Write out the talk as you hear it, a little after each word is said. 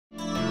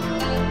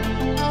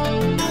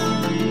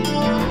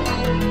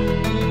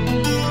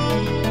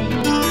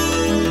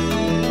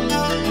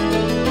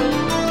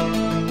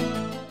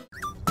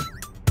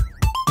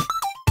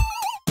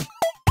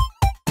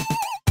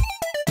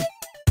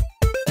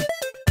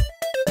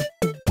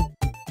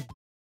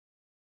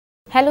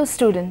Hello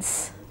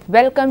students,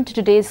 welcome to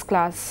today's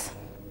class.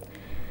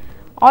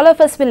 All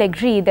of us will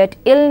agree that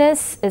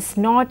illness is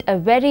not a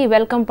very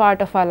welcome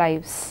part of our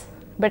lives.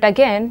 But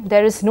again,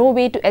 there is no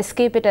way to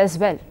escape it as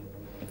well.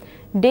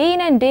 Day in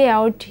and day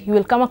out, you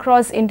will come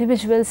across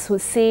individuals who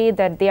say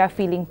that they are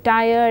feeling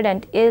tired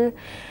and ill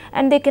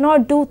and they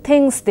cannot do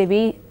things the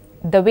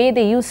way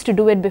they used to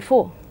do it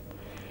before.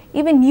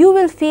 Even you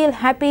will feel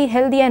happy,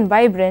 healthy and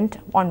vibrant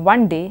on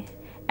one day,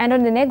 and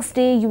on the next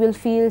day you will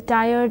feel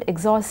tired,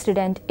 exhausted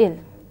and ill.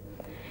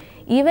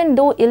 Even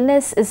though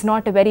illness is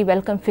not a very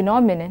welcome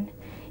phenomenon,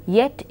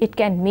 yet it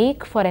can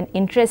make for an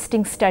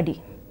interesting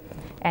study.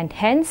 And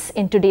hence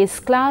in today's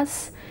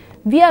class,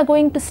 we are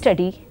going to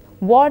study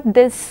what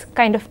this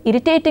kind of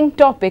irritating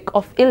topic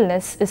of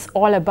illness is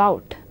all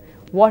about.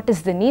 What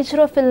is the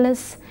nature of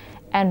illness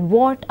and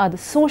what are the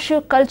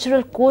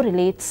socio-cultural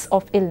correlates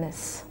of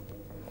illness.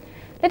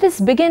 Let us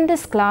begin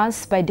this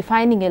class by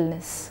defining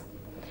illness.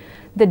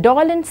 The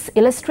Dolan's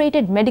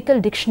Illustrated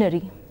Medical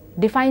Dictionary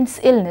defines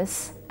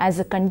illness as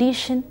a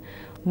condition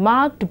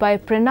marked by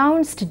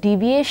pronounced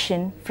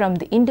deviation from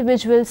the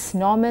individual's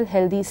normal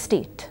healthy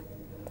state.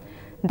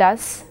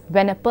 Thus,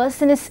 when a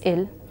person is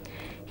ill,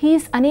 he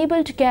is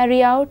unable to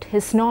carry out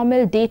his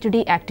normal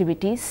day-to-day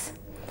activities,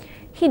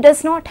 he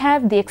does not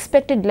have the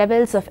expected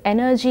levels of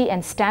energy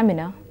and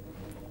stamina,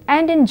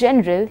 and in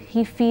general,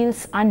 he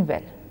feels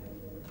unwell.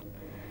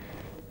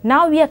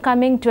 Now we are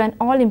coming to an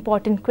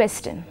all-important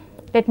question.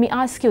 Let me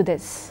ask you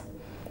this.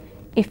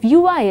 If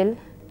you are ill,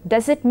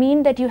 does it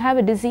mean that you have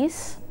a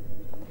disease?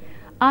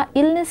 Are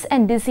illness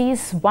and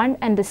disease one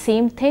and the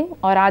same thing,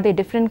 or are they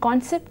different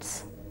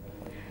concepts?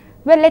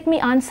 Well, let me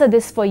answer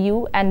this for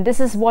you, and this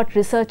is what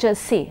researchers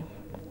say.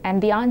 And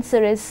the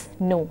answer is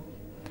no.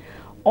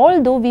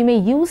 Although we may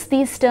use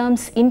these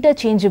terms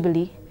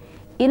interchangeably,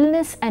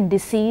 illness and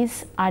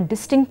disease are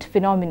distinct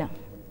phenomena.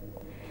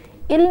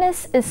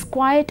 Illness is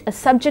quite a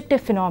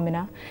subjective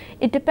phenomena.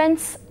 It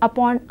depends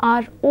upon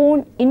our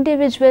own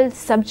individual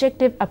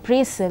subjective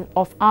appraisal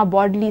of our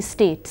bodily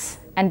states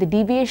and the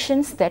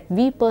deviations that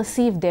we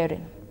perceive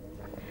therein.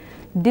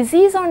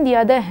 Disease, on the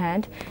other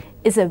hand,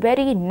 is a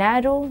very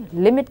narrow,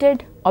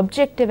 limited,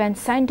 objective and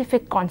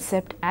scientific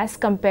concept as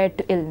compared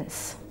to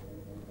illness.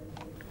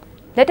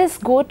 Let us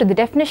go to the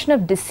definition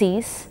of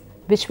disease,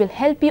 which will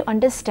help you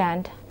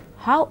understand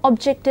how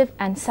objective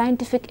and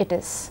scientific it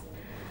is.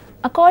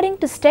 According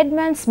to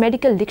Stedman's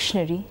Medical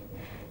Dictionary,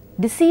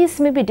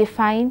 disease may be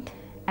defined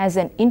as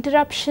an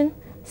interruption,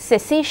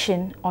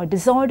 cessation or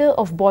disorder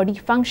of body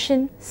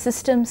function,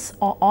 systems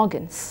or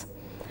organs,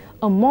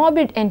 a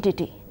morbid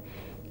entity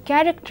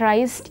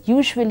characterized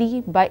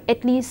usually by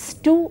at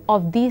least two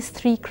of these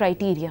three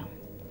criteria.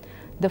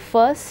 The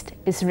first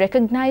is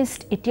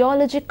recognized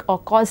etiologic or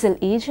causal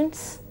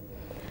agents.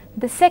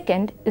 The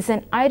second is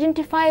an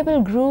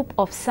identifiable group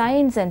of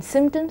signs and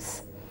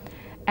symptoms.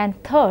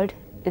 And third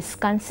is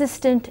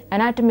consistent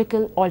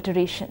anatomical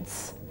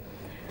alterations.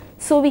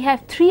 So we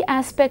have three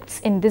aspects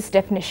in this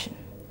definition.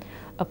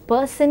 A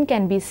person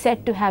can be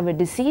said to have a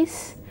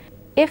disease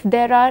if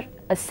there are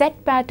a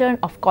set pattern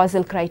of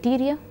causal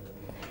criteria,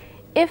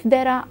 if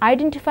there are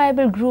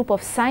identifiable group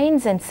of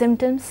signs and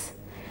symptoms,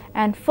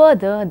 and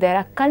further there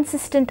are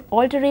consistent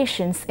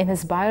alterations in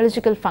his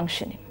biological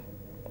functioning.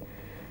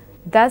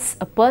 Thus,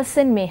 a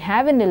person may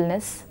have an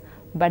illness,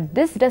 but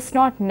this does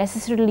not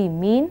necessarily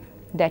mean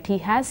that he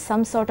has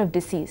some sort of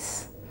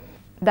disease.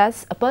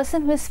 Thus, a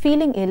person who is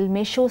feeling ill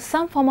may show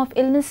some form of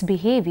illness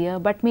behavior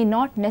but may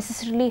not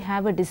necessarily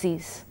have a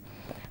disease.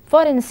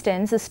 For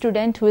instance, a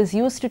student who is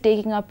used to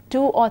taking up 2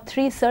 or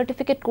 3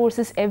 certificate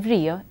courses every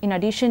year in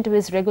addition to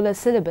his regular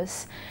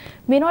syllabus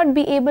may not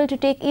be able to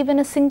take even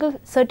a single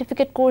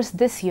certificate course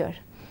this year,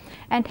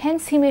 and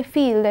hence he may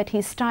feel that he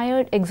is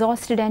tired,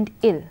 exhausted and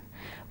ill.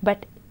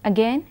 But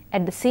again,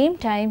 at the same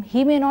time,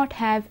 he may not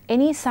have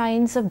any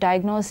signs of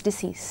diagnosed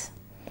disease.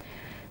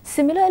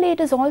 Similarly,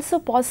 it is also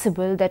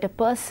possible that a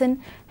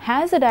person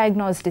has a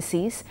diagnosed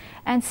disease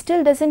and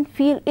still doesn't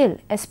feel ill,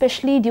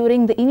 especially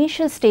during the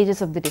initial stages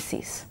of the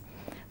disease.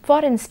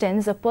 For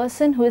instance, a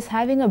person who is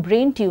having a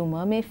brain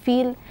tumor may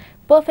feel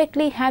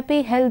perfectly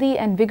happy, healthy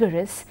and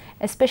vigorous,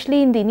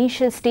 especially in the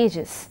initial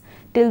stages,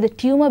 till the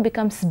tumor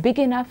becomes big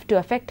enough to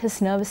affect his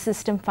nervous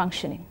system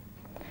functioning.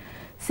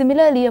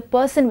 Similarly, a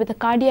person with a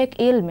cardiac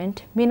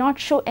ailment may not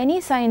show any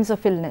signs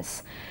of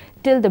illness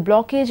till the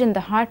blockage in the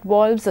heart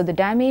valves or the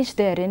damage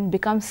therein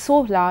becomes so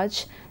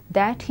large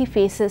that he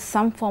faces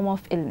some form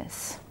of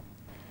illness.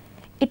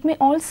 It may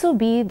also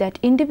be that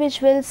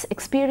individuals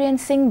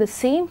experiencing the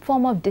same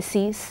form of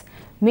disease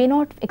may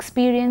not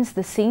experience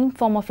the same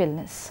form of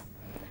illness.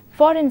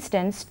 For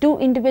instance, 2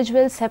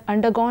 individuals have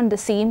undergone the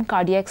same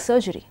cardiac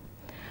surgery.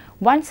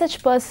 One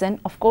such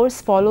person, of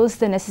course, follows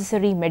the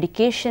necessary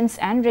medications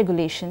and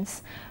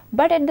regulations,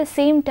 but at the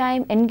same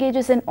time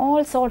engages in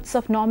all sorts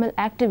of normal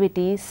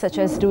activities such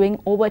as doing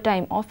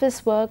overtime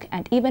office work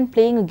and even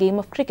playing a game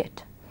of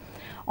cricket.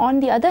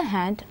 On the other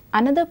hand,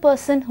 another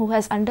person who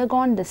has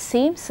undergone the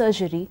same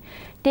surgery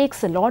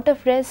takes a lot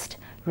of rest,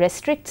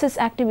 restricts his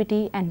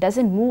activity and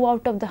doesn't move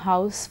out of the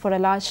house for a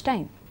large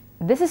time.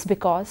 This is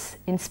because,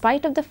 in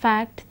spite of the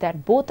fact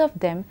that both of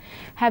them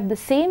have the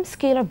same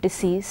scale of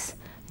disease,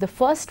 the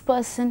first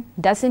person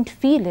doesn't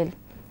feel ill,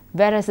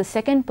 whereas the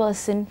second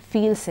person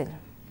feels ill.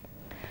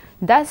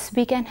 Thus,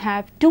 we can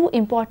have two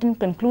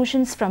important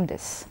conclusions from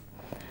this.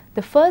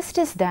 The first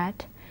is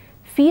that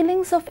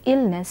feelings of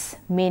illness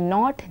may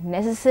not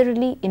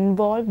necessarily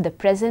involve the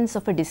presence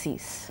of a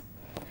disease.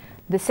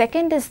 The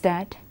second is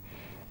that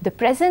the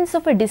presence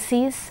of a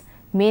disease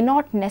may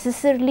not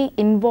necessarily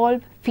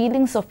involve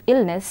feelings of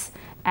illness,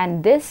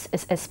 and this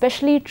is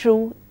especially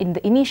true in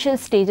the initial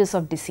stages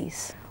of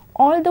disease.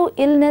 Although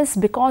illness,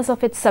 because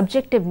of its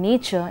subjective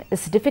nature,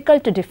 is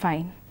difficult to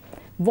define,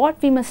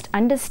 what we must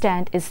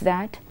understand is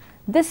that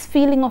this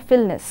feeling of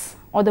illness,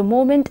 or the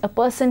moment a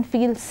person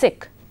feels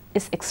sick,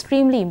 is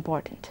extremely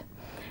important,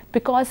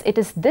 because it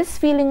is this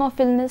feeling of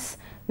illness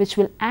which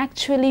will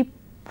actually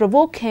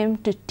provoke him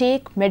to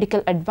take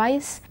medical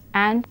advice,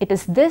 and it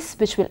is this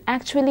which will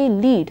actually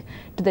lead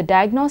to the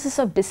diagnosis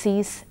of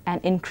disease and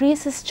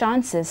increase his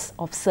chances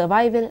of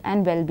survival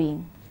and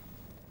well-being.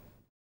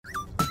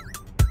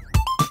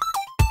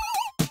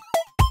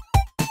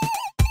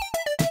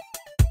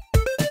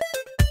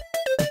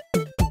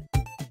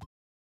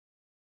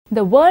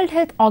 The World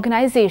Health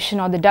Organization,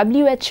 or the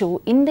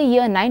WHO, in the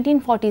year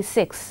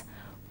 1946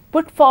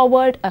 put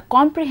forward a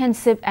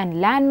comprehensive and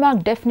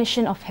landmark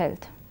definition of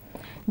health.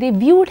 They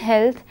viewed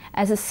health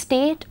as a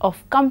state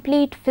of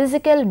complete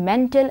physical,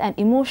 mental and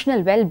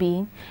emotional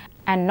well-being,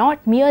 and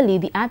not merely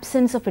the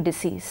absence of a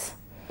disease.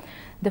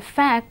 The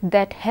fact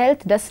that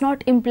health does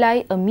not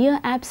imply a mere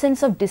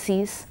absence of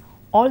disease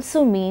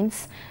also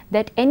means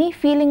that any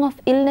feeling of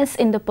illness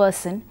in the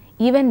person,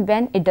 even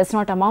when it does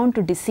not amount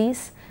to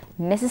disease,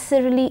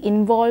 necessarily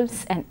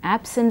involves an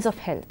absence of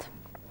health.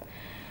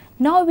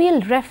 Now we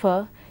will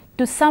refer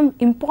to some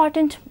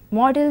important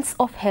models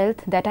of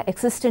health that are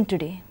existent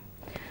today.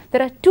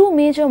 There are two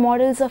major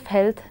models of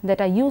health that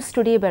are used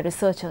today by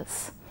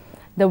researchers.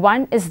 The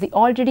one is the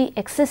already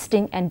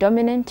existing and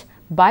dominant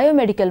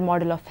biomedical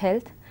model of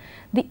health.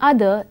 The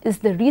other is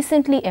the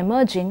recently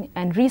emerging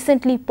and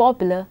recently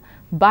popular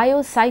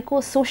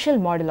biopsychosocial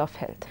model of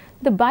health.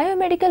 The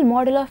biomedical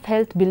model of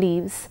health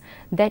believes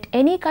that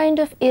any kind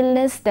of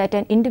illness that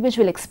an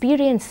individual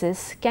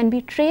experiences can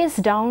be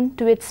traced down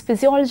to its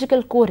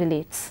physiological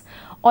correlates,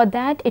 or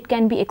that it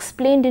can be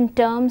explained in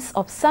terms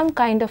of some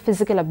kind of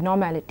physical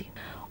abnormality.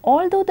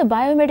 Although the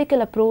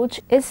biomedical approach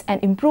is an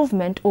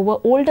improvement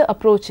over older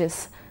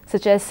approaches,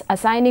 such as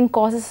assigning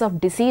causes of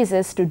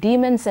diseases to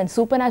demons and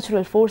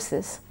supernatural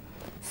forces,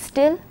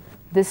 still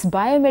this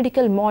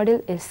biomedical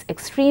model is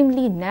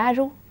extremely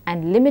narrow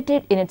and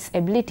limited in its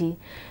ability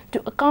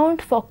to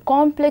account for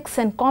complex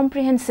and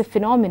comprehensive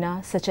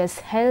phenomena such as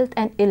health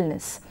and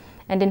illness,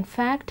 and in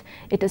fact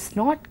it is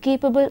not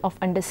capable of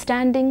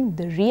understanding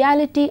the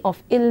reality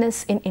of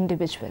illness in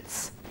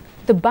individuals.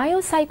 The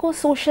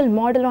biopsychosocial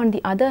model, on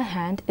the other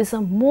hand, is a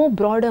more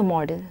broader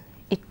model.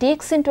 It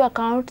takes into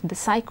account the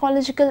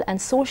psychological and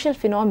social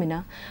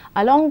phenomena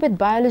along with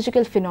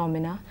biological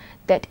phenomena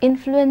that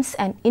influence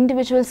an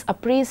individual's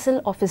appraisal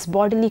of his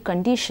bodily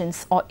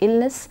conditions or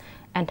illness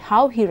and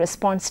how he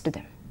responds to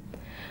them.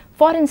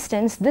 For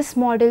instance, this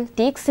model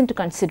takes into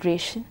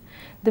consideration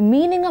the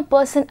meaning a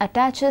person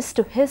attaches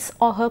to his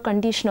or her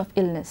condition of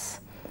illness,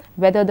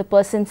 whether the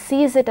person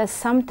sees it as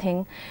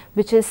something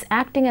which is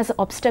acting as an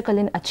obstacle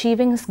in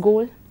achieving his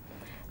goal,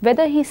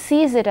 whether he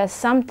sees it as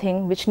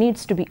something which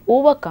needs to be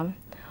overcome,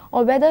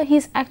 or whether he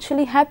is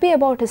actually happy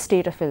about his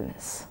state of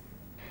illness.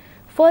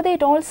 Further,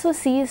 it also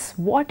sees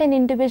what an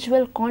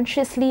individual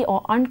consciously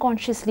or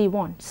unconsciously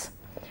wants.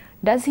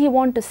 Does he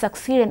want to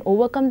succeed and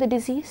overcome the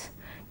disease?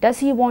 Does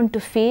he want to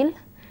fail?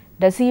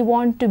 Does he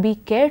want to be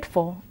cared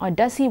for? Or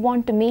does he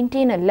want to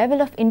maintain a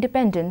level of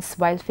independence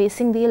while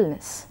facing the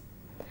illness?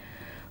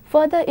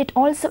 Further, it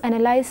also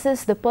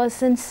analyzes the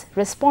person's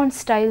response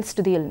styles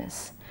to the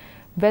illness,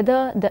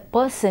 whether the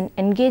person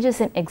engages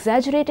in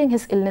exaggerating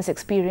his illness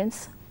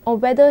experience, or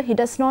whether he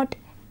does not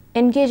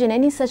engage in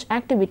any such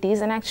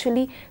activities and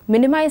actually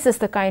minimizes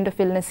the kind of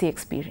illness he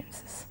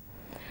experiences.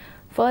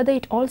 Further,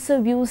 it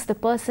also views the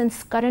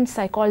person's current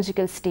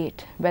psychological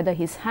state, whether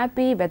he is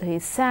happy, whether he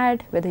is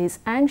sad, whether he is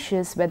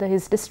anxious, whether he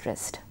is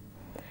distressed.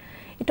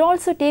 It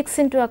also takes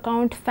into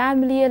account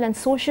familial and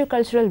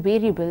sociocultural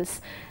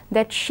variables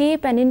that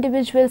shape an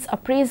individual's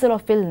appraisal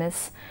of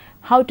illness,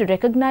 how to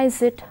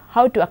recognize it,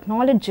 how to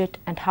acknowledge it,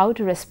 and how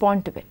to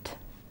respond to it.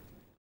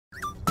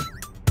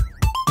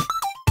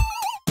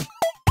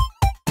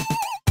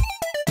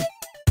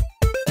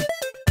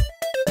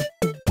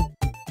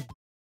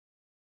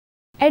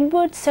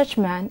 Edward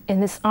Suchman,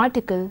 in his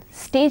article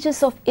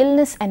Stages of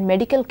Illness and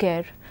Medical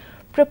Care,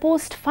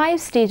 proposed 5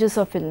 stages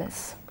of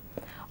illness.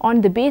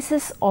 On the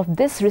basis of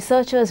this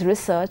researcher's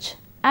research,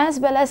 as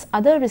well as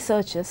other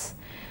researchers,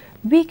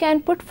 we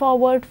can put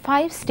forward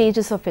 5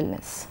 stages of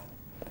illness.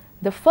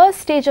 The first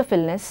stage of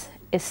illness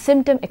is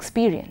symptom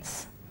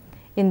experience.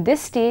 In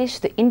this stage,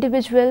 the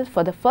individual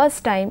for the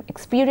first time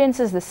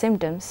experiences the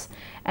symptoms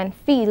and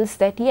feels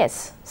that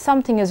yes,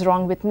 something is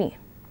wrong with me.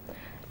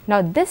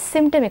 Now, this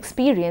symptom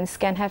experience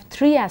can have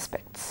three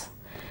aspects.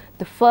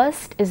 The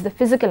first is the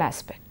physical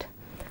aspect.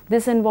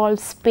 This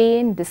involves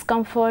pain,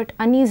 discomfort,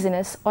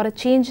 uneasiness, or a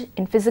change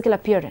in physical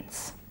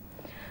appearance.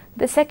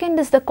 The second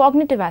is the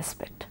cognitive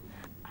aspect.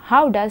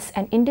 How does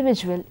an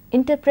individual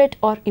interpret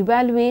or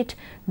evaluate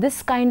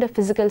this kind of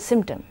physical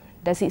symptom?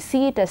 Does he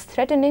see it as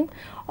threatening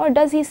or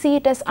does he see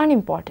it as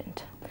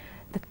unimportant?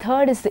 The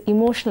third is the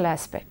emotional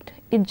aspect.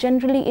 It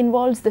generally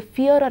involves the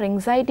fear or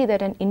anxiety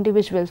that an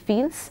individual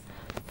feels,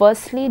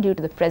 firstly due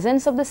to the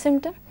presence of the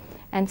symptom,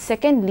 and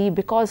secondly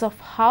because of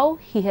how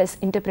he has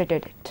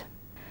interpreted it.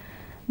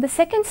 The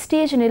second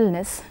stage in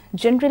illness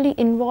generally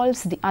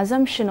involves the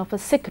assumption of a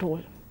sick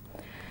role.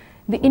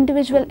 The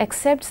individual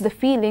accepts the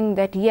feeling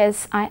that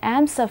yes, I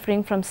am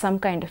suffering from some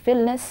kind of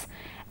illness,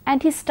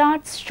 and he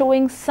starts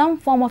showing some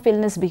form of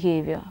illness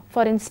behavior.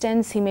 For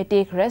instance, he may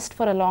take rest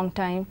for a long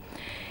time,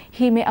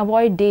 he may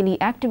avoid daily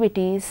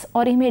activities,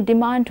 or he may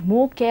demand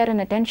more care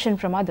and attention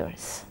from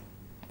others.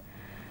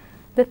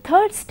 The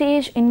third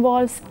stage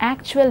involves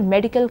actual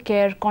medical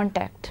care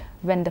contact,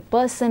 when the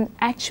person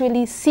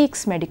actually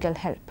seeks medical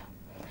help.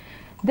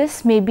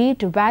 This may be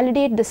to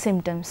validate the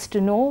symptoms,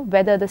 to know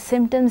whether the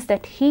symptoms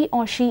that he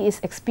or she is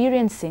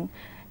experiencing,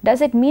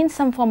 does it mean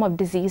some form of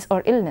disease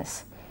or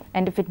illness?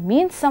 And if it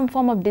means some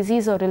form of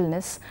disease or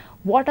illness,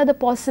 what are the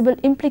possible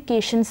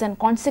implications and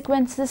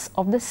consequences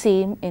of the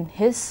same in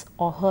his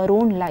or her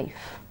own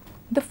life?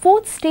 The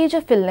fourth stage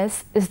of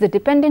illness is the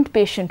dependent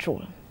patient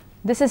role.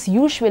 This is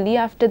usually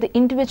after the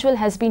individual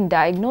has been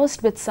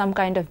diagnosed with some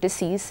kind of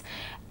disease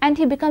and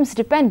he becomes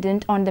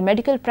dependent on the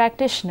medical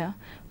practitioner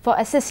for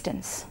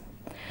assistance.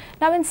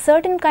 Now, in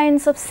certain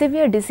kinds of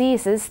severe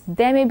diseases,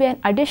 there may be an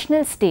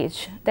additional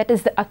stage, that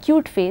is the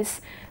acute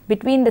phase,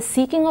 between the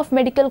seeking of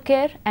medical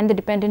care and the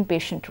dependent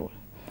patient role.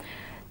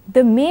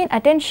 The main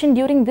attention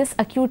during this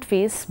acute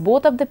phase,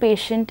 both of the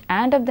patient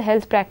and of the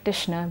health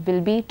practitioner, will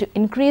be to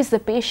increase the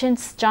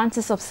patient's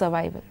chances of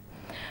survival.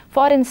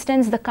 For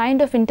instance, the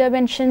kind of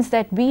interventions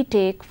that we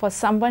take for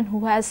someone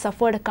who has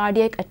suffered a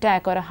cardiac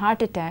attack or a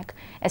heart attack,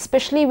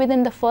 especially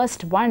within the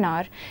first 1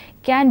 hour,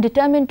 can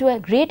determine to a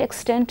great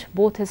extent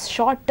both his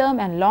short-term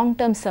and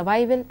long-term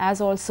survival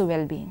as also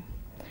well-being.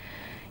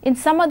 In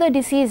some other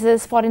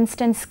diseases, for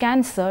instance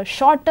cancer,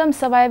 short-term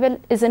survival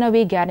is in a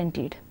way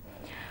guaranteed.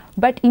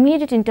 But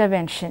immediate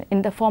intervention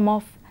in the form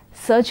of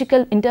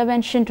surgical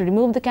intervention to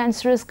remove the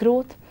cancerous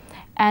growth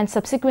and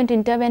subsequent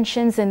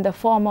interventions in the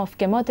form of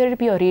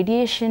chemotherapy or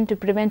radiation to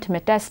prevent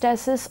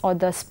metastasis or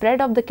the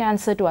spread of the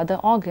cancer to other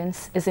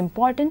organs is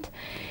important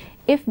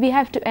if we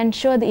have to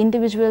ensure the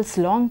individual's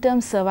long-term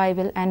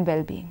survival and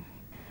well-being.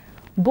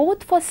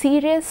 Both for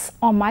serious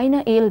or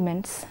minor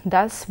ailments,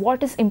 thus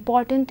what is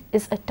important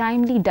is a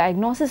timely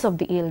diagnosis of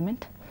the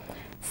ailment.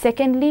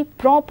 Secondly,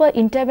 proper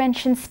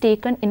interventions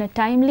taken in a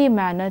timely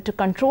manner to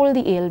control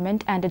the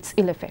ailment and its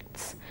ill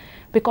effects,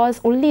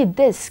 because only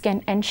this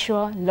can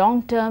ensure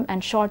long-term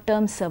and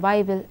short-term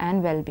survival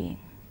and well-being.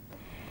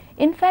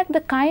 In fact,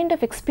 the kind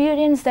of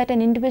experience that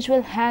an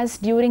individual has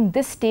during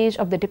this stage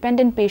of the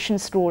dependent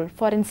patient's role,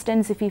 for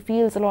instance, if he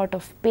feels a lot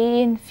of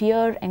pain,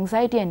 fear,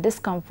 anxiety and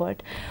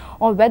discomfort,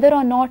 or whether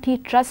or not he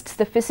trusts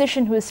the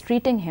physician who is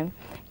treating him,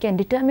 can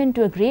determine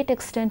to a great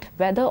extent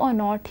whether or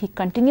not he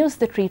continues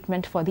the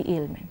treatment for the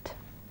ailment.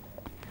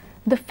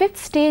 The fifth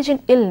stage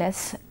in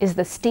illness is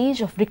the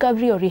stage of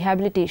recovery or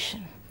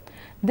rehabilitation.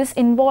 This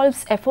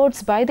involves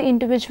efforts by the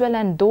individual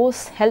and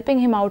those helping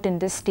him out in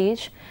this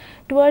stage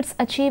towards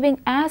achieving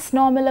as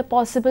normal a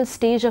possible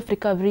stage of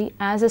recovery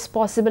as is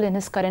possible in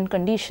his current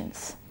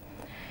conditions.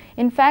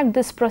 In fact,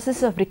 this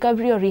process of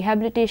recovery or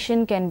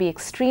rehabilitation can be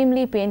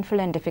extremely painful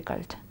and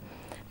difficult.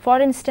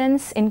 For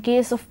instance, in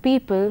case of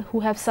people who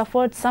have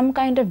suffered some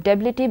kind of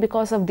debility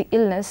because of the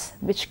illness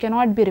which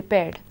cannot be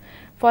repaired,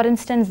 for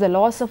instance the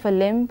loss of a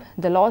limb,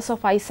 the loss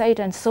of eyesight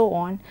and so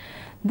on,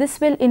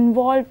 this will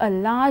involve a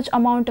large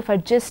amount of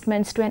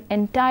adjustments to an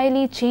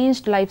entirely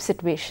changed life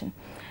situation,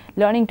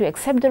 learning to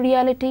accept the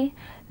reality,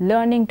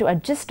 learning to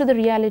adjust to the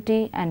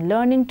reality, and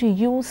learning to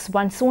use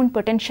one's own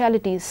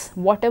potentialities,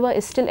 whatever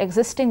is still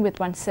existing with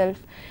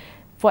oneself,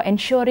 for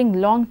ensuring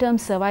long-term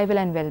survival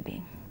and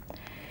well-being.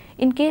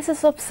 In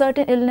cases of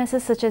certain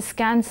illnesses such as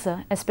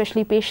cancer,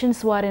 especially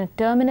patients who are in a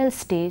terminal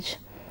stage,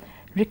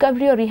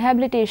 recovery or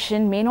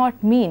rehabilitation may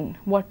not mean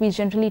what we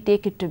generally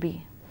take it to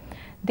be.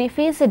 They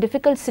face a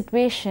difficult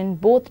situation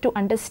both to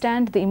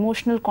understand the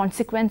emotional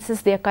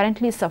consequences they are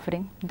currently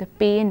suffering, the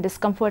pain,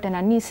 discomfort and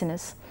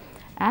uneasiness,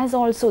 as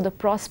also the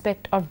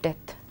prospect of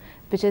death,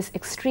 which is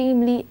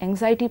extremely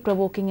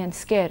anxiety-provoking and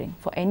scaring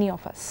for any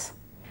of us.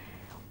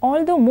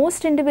 Although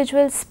most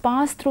individuals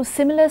pass through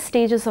similar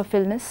stages of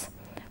illness,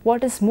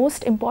 what is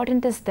most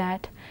important is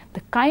that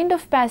the kind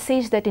of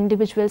passage that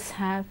individuals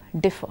have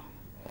differ.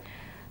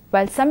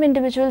 While some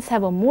individuals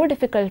have a more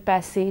difficult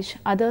passage,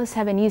 others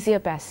have an easier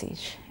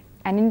passage.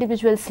 An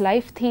individual's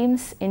life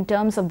themes in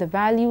terms of the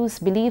values,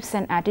 beliefs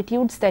and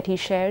attitudes that he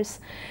shares,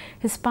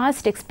 his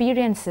past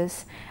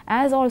experiences,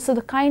 as also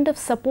the kind of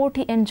support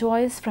he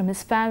enjoys from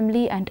his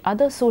family and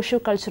other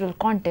socio-cultural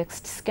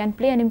contexts can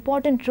play an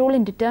important role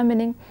in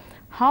determining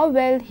how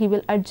well he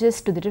will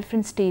adjust to the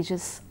different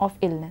stages of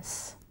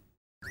illness.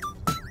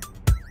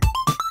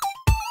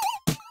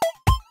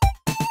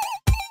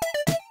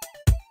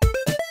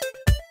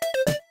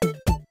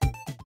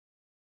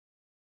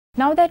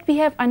 Now that we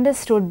have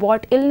understood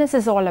what illness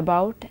is all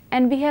about,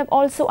 and we have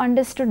also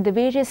understood the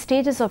various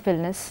stages of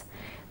illness,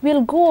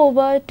 we'll go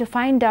over to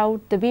find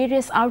out the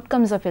various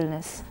outcomes of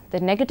illness, the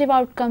negative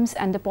outcomes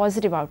and the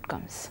positive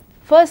outcomes.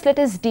 First, let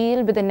us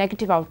deal with the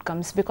negative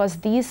outcomes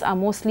because these are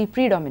mostly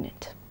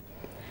predominant.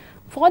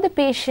 For the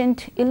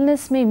patient,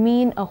 illness may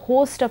mean a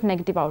host of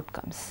negative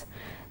outcomes.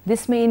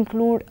 This may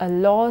include a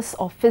loss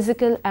of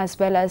physical as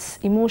well as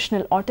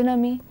emotional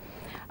autonomy,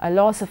 a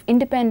loss of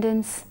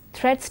independence,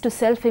 threats to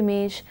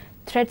self-image,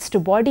 threats to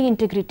body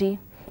integrity,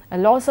 a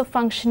loss of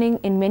functioning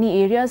in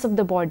many areas of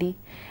the body,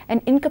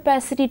 an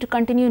incapacity to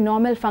continue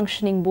normal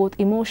functioning both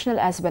emotional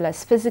as well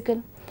as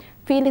physical,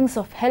 feelings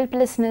of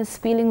helplessness,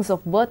 feelings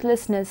of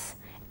worthlessness,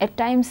 at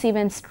times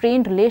even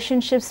strained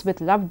relationships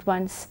with loved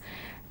ones,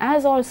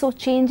 as also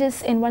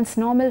changes in one's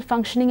normal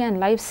functioning and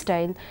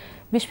lifestyle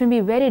which may be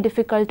very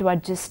difficult to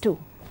adjust to.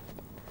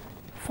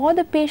 For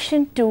the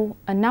patient too,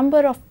 a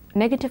number of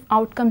negative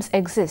outcomes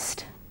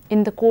exist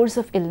in the course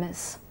of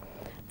illness.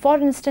 For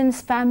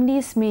instance,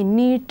 families may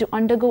need to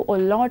undergo a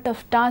lot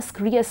of task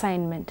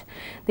reassignment.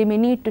 They may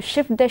need to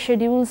shift their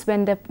schedules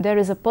when there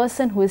is a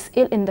person who is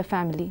ill in the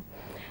family.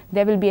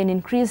 There will be an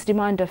increased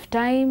demand of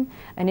time,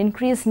 an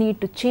increased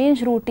need to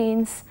change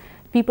routines.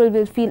 People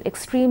will feel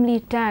extremely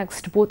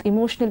taxed both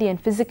emotionally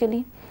and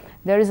physically.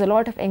 There is a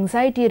lot of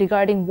anxiety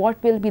regarding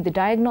what will be the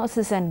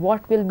diagnosis and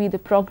what will be the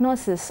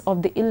prognosis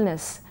of the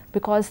illness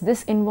because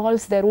this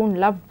involves their own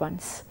loved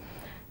ones.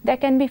 There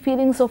can be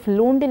feelings of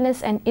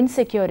loneliness and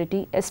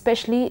insecurity,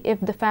 especially if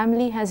the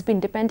family has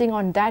been depending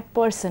on that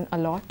person a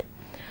lot.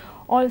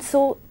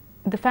 Also,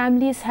 the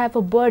families have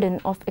a burden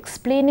of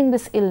explaining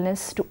this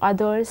illness to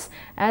others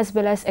as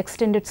well as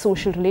extended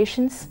social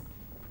relations.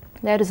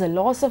 There is a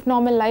loss of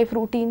normal life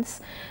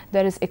routines,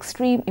 there is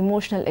extreme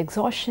emotional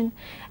exhaustion,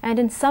 and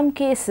in some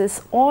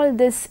cases, all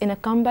this in a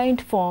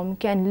combined form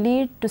can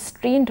lead to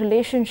strained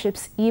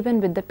relationships even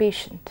with the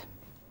patient.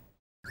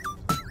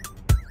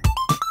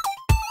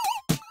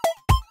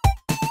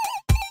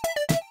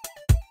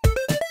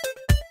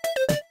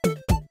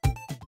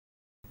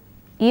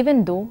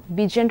 Even though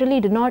we generally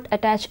do not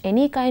attach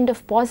any kind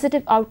of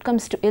positive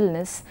outcomes to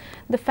illness,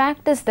 the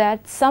fact is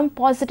that some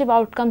positive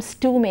outcomes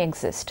too may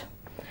exist.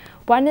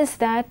 One is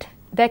that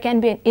there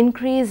can be an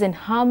increase in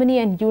harmony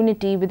and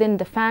unity within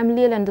the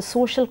familial and the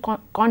social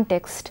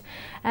context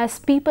as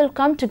people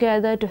come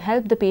together to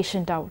help the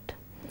patient out.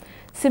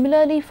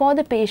 Similarly, for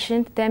the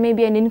patient, there may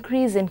be an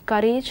increase in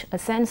courage, a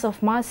sense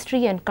of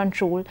mastery and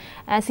control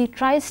as he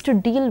tries to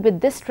deal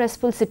with this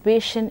stressful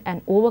situation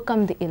and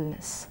overcome the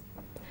illness.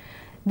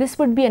 This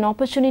would be an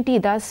opportunity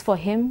thus for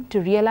him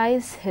to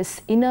realize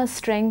his inner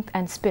strength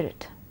and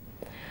spirit.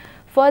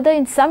 Further,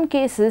 in some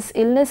cases,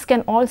 illness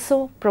can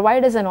also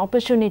provide us an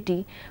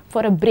opportunity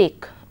for a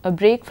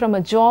break from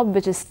a job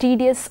which is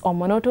tedious or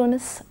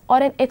monotonous,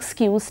 or an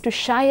excuse to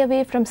shy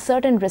away from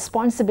certain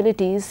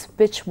responsibilities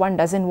which one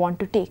doesn't want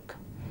to take.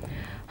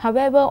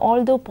 However,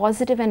 although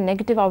positive and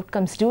negative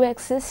outcomes do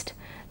exist,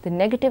 the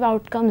negative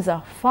outcomes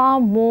are far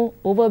more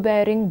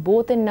overbearing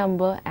both in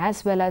number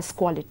as well as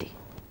quality.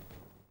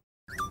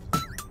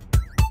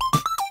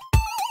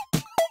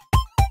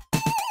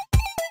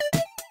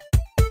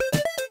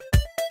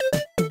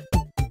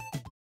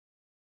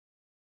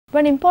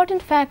 One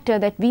important factor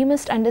that we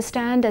must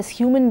understand as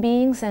human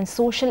beings and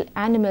social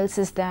animals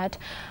is that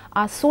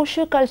our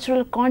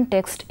sociocultural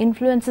context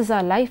influences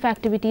our life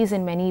activities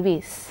in many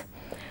ways.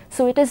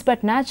 So it is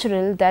but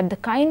natural that the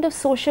kind of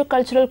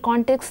sociocultural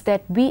context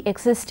that we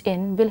exist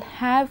in will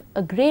have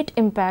a great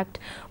impact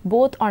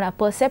both on our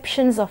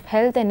perceptions of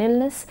health and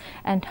illness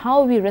and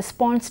how we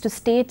respond to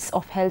states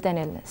of health and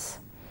illness.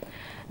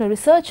 Now,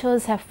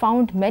 researchers have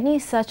found many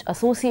such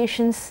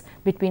associations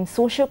between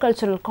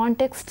sociocultural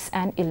contexts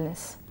and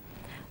illness.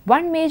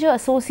 One major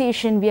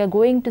association we are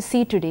going to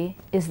see today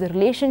is the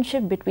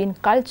relationship between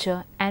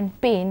culture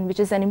and pain, which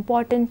is an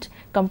important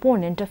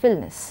component of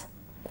illness.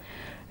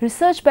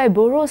 Research by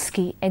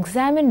Borowski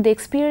examined the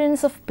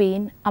experience of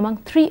pain among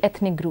 3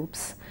 ethnic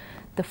groups.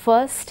 The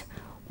first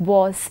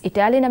was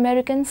Italian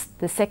Americans,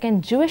 the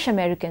second Jewish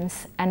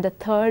Americans, and the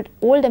third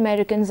Old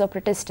Americans or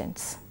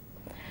Protestants.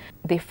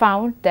 They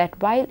found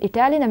that while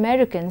Italian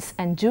Americans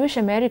and Jewish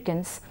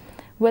Americans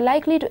were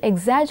likely to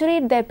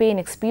exaggerate their pain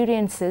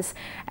experiences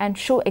and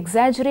show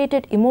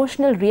exaggerated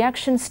emotional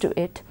reactions to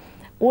it,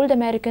 Old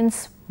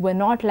Americans were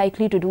not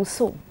likely to do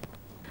so.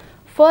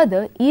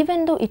 Further,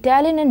 even though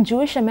Italian and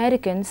Jewish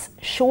Americans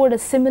showed a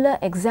similar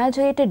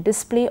exaggerated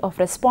display of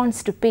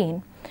response to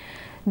pain,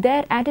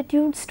 their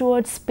attitudes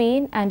towards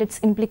pain and its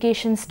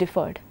implications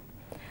differed.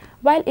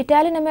 While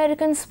Italian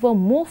Americans were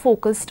more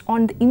focused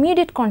on the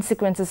immediate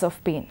consequences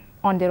of pain,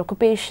 on their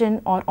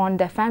occupation or on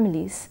their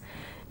families,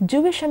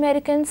 Jewish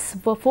Americans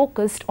were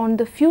focused on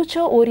the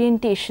future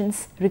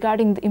orientations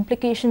regarding the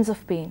implications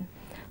of pain.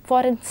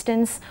 For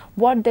instance,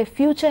 what their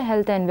future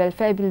health and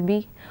welfare will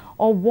be,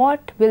 or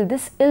what will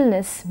this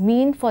illness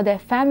mean for their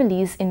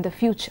families in the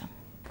future.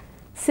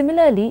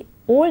 Similarly,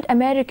 old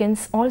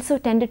Americans also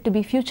tended to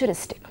be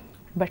futuristic,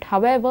 but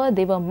however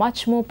they were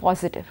much more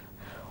positive.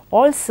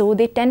 Also,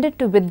 they tended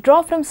to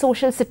withdraw from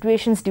social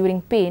situations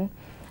during pain,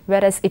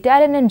 whereas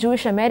Italian and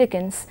Jewish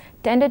Americans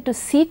tended to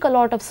seek a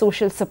lot of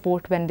social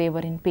support when they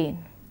were in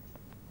pain.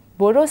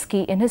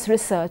 Borowski, in his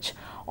research,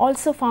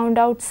 also found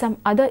out some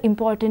other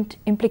important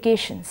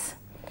implications.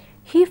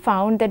 He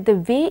found that the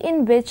way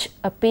in which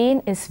a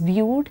pain is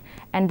viewed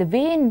and the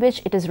way in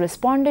which it is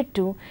responded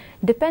to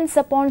depends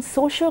upon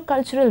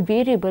socio-cultural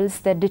variables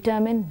that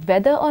determine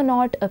whether or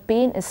not a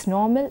pain is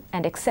normal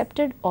and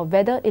accepted or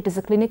whether it is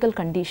a clinical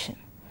condition.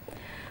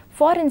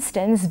 For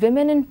instance,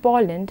 women in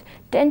Poland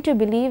tend to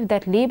believe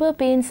that labor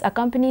pains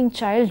accompanying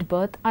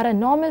childbirth are a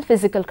normal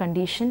physical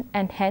condition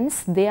and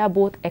hence they are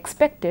both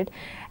expected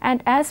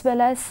and as well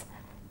as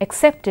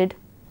accepted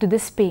to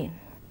this pain.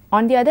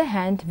 On the other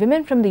hand,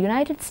 women from the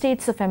United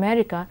States of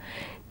America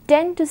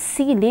tend to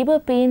see labor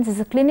pains as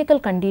a clinical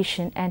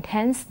condition and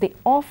hence they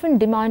often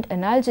demand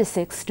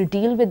analgesics to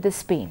deal with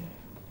this pain.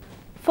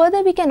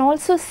 Further, we can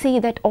also see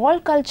that all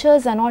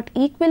cultures are not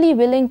equally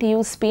willing to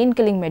use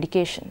pain-killing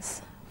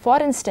medications. For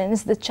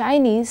instance, the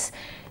Chinese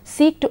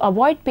seek to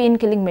avoid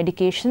pain-killing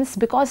medications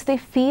because they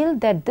feel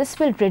that this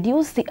will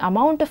reduce the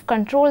amount of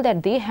control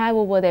that they have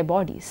over their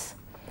bodies.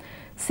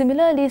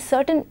 Similarly,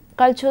 certain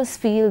cultures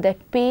feel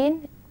that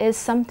pain is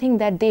something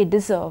that they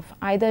deserve,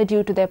 either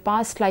due to their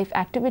past life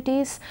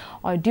activities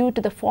or due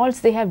to the faults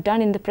they have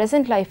done in the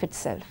present life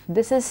itself.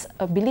 This is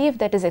a belief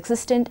that is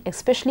existent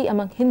especially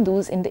among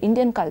Hindus in the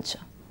Indian culture.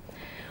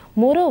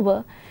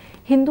 Moreover,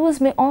 Hindus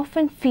may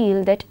often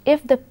feel that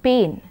if the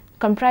pain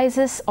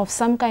comprises of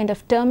some kind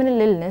of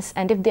terminal illness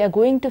and if they are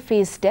going to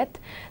face death,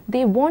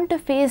 they want to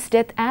face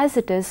death as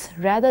it is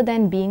rather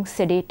than being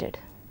sedated.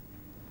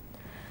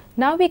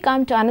 Now we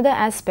come to another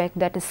aspect,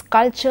 that is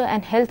culture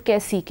and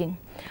healthcare seeking.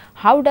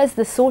 How does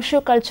the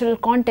socio-cultural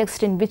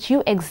context in which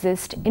you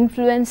exist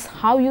influence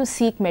how you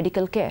seek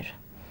medical care?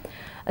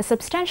 A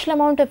substantial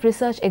amount of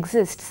research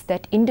exists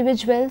that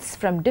individuals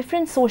from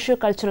different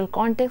socio-cultural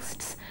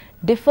contexts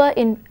differ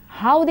in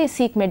how they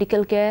seek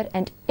medical care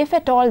and if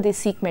at all they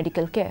seek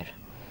medical care.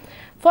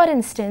 For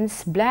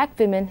instance, Black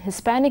women,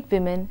 Hispanic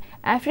women,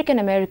 African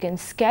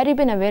Americans,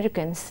 Caribbean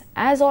Americans,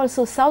 as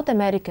also South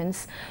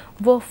Americans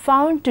were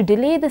found to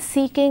delay the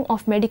seeking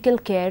of medical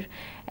care,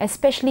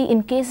 especially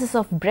in cases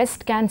of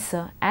breast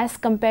cancer as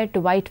compared to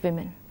white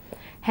women.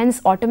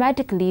 Hence,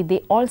 automatically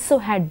they also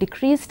had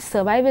decreased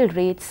survival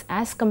rates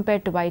as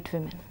compared to white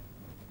women.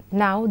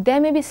 Now, there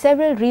may be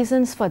several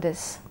reasons for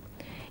this.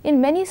 In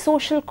many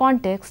social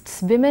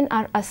contexts, women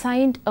are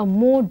assigned a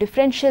more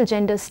differential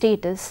gender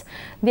status.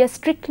 They are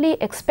strictly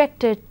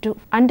expected to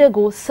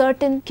undergo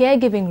certain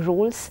caregiving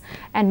roles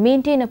and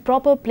maintain a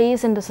proper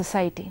place in the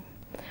society.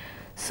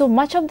 So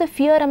much of the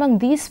fear among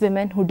these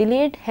women who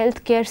delayed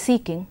health care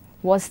seeking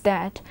was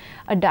that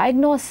a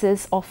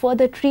diagnosis or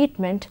further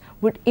treatment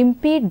would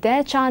impede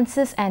their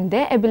chances and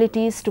their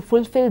abilities to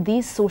fulfill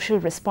these social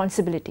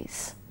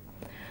responsibilities.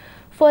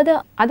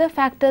 Further, other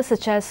factors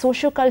such as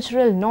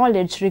socio-cultural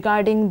knowledge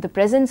regarding the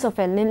presence of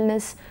an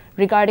illness,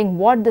 regarding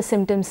what the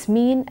symptoms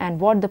mean and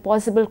what the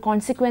possible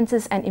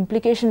consequences and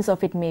implications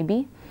of it may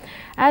be,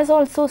 as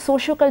also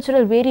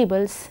socio-cultural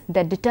variables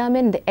that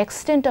determine the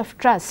extent of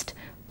trust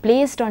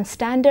placed on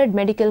standard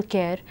medical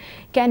care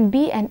can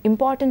be an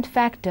important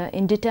factor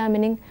in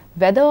determining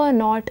whether or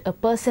not a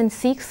person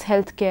seeks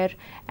health care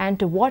and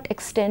to what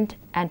extent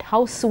and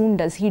how soon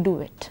does he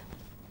do it.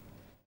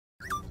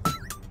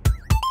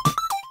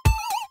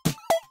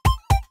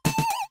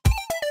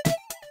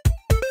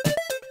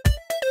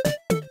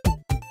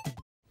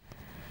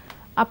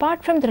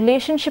 Apart from the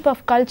relationship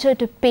of culture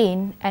to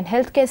pain and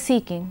healthcare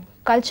seeking,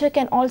 culture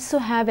can also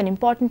have an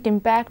important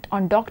impact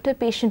on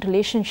doctor-patient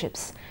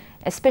relationships,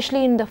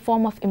 especially in the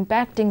form of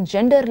impacting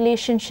gender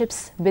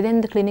relationships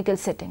within the clinical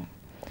setting.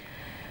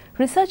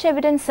 Research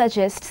evidence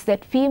suggests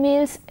that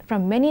females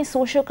from many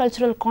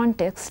socio-cultural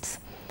contexts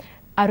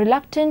are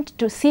reluctant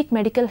to seek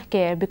medical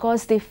care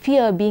because they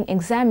fear being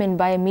examined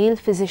by a male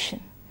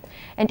physician.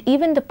 And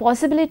even the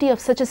possibility of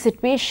such a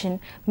situation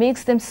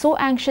makes them so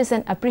anxious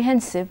and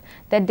apprehensive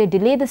that they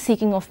delay the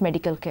seeking of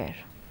medical care.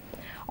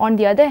 On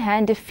the other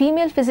hand, if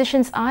female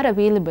physicians are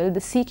available,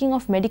 the seeking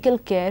of medical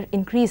care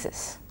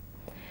increases.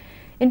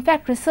 In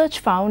fact, research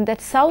found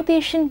that South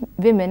Asian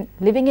women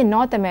living in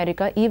North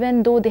America,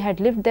 even though they had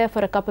lived there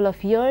for a couple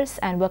of years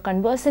and were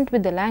conversant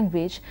with the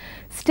language,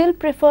 still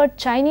preferred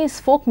Chinese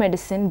folk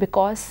medicine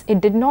because it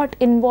did not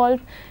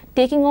involve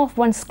taking off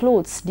one's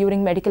clothes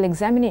during medical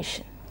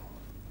examination.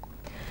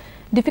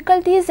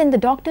 Difficulties in the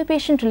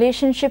doctor-patient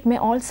relationship may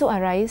also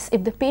arise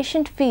if the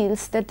patient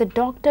feels that the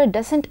doctor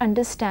doesn't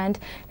understand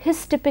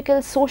his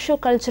typical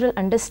socio-cultural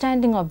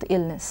understanding of the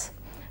illness.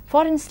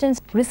 For instance,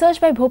 research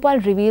by Bhopal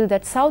revealed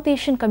that South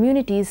Asian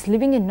communities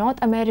living in North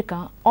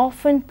America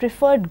often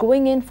preferred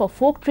going in for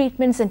folk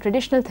treatments and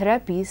traditional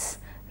therapies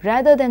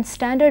rather than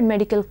standard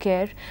medical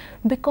care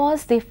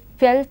because they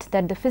felt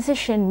that the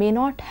physician may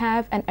not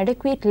have an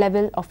adequate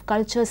level of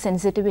culture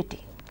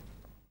sensitivity.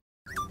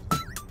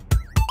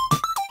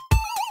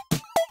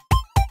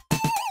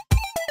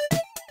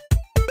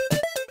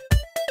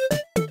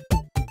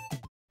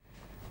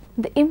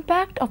 The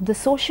impact of the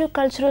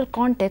socio-cultural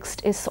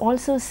context is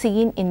also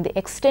seen in the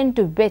extent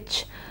to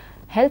which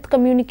health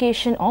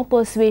communication or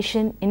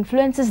persuasion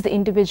influences the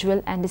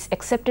individual and is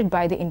accepted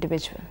by the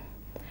individual.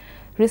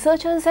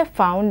 Researchers have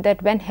found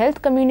that when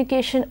health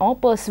communication or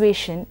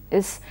persuasion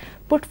is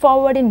put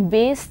forward in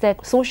ways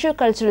that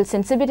socio-cultural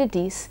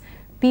sensibilities,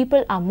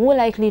 people are more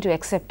likely to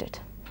accept it.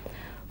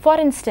 For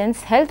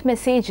instance, health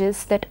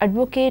messages that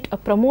advocate a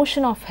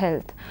promotion of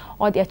health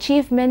or the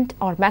achievement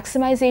or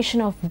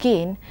maximization of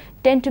gain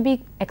tend to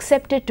be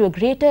accepted to a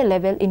greater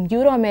level in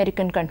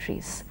Euro-American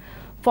countries.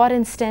 For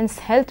instance,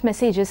 health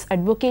messages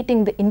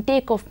advocating the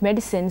intake of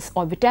medicines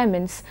or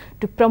vitamins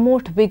to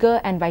promote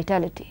vigor and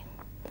vitality.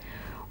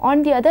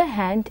 On the other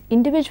hand,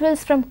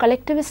 individuals from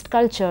collectivist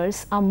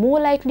cultures are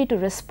more likely to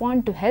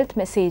respond to health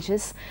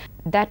messages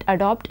that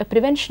adopt a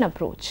prevention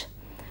approach.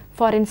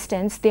 For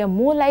instance, they are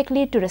more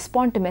likely to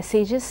respond to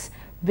messages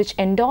which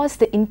endorse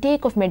the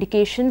intake of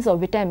medications or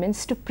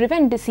vitamins to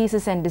prevent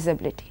diseases and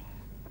disability.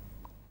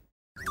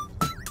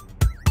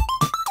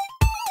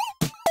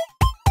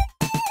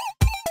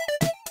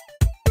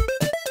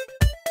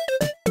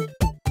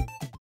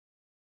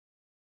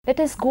 Let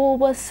us go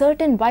over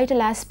certain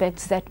vital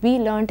aspects that we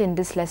learned in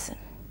this lesson.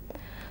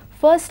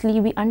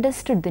 Firstly, we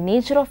understood the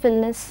nature of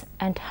illness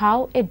and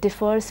how it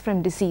differs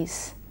from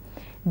disease.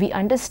 We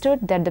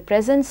understood that the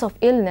presence of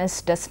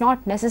illness does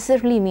not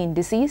necessarily mean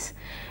disease,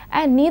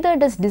 and neither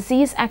does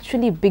disease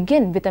actually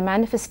begin with a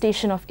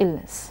manifestation of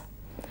illness.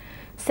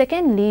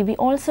 Secondly, we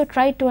also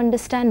tried to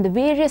understand the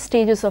various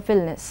stages of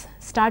illness,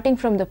 starting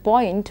from the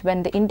point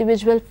when the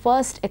individual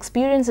first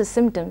experiences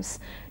symptoms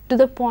to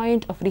the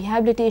point of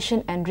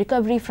rehabilitation and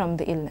recovery from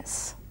the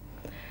illness.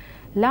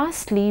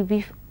 Lastly,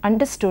 we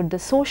understood the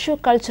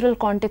socio-cultural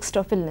context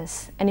of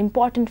illness, an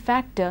important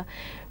factor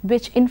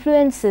which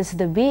influences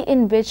the way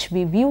in which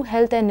we view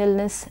health and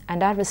illness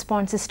and our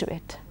responses to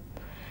it.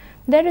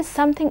 There is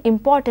something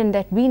important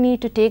that we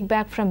need to take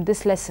back from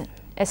this lesson,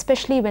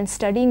 especially when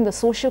studying the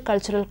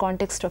socio-cultural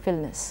context of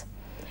illness.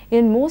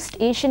 In most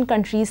Asian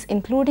countries,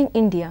 including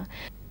India,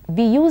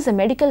 we use a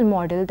medical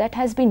model that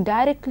has been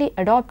directly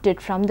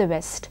adopted from the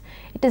West.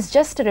 It is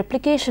just a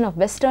replication of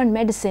Western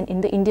medicine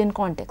in the Indian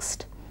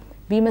context.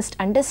 We must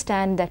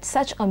understand that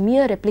such a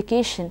mere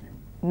replication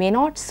may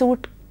not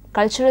suit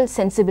cultural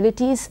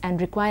sensibilities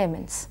and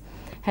requirements.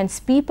 Hence,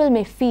 people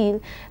may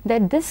feel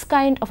that this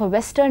kind of a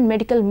Western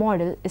medical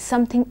model is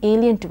something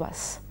alien to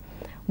us.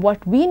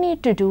 What we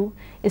need to do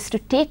is to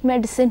take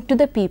medicine to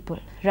the people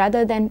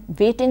rather than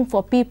waiting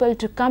for people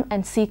to come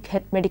and seek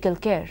medical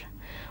care.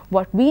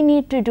 What we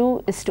need to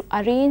do is to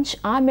arrange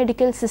our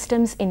medical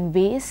systems in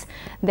ways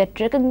that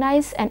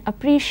recognize and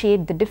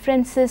appreciate the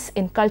differences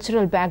in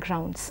cultural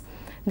backgrounds,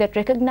 that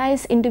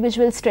recognize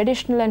individuals'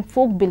 traditional and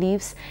folk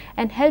beliefs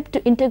and help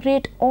to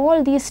integrate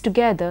all these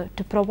together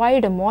to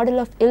provide a model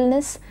of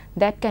illness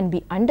that can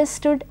be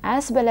understood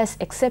as well as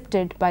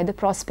accepted by the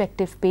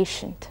prospective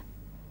patient.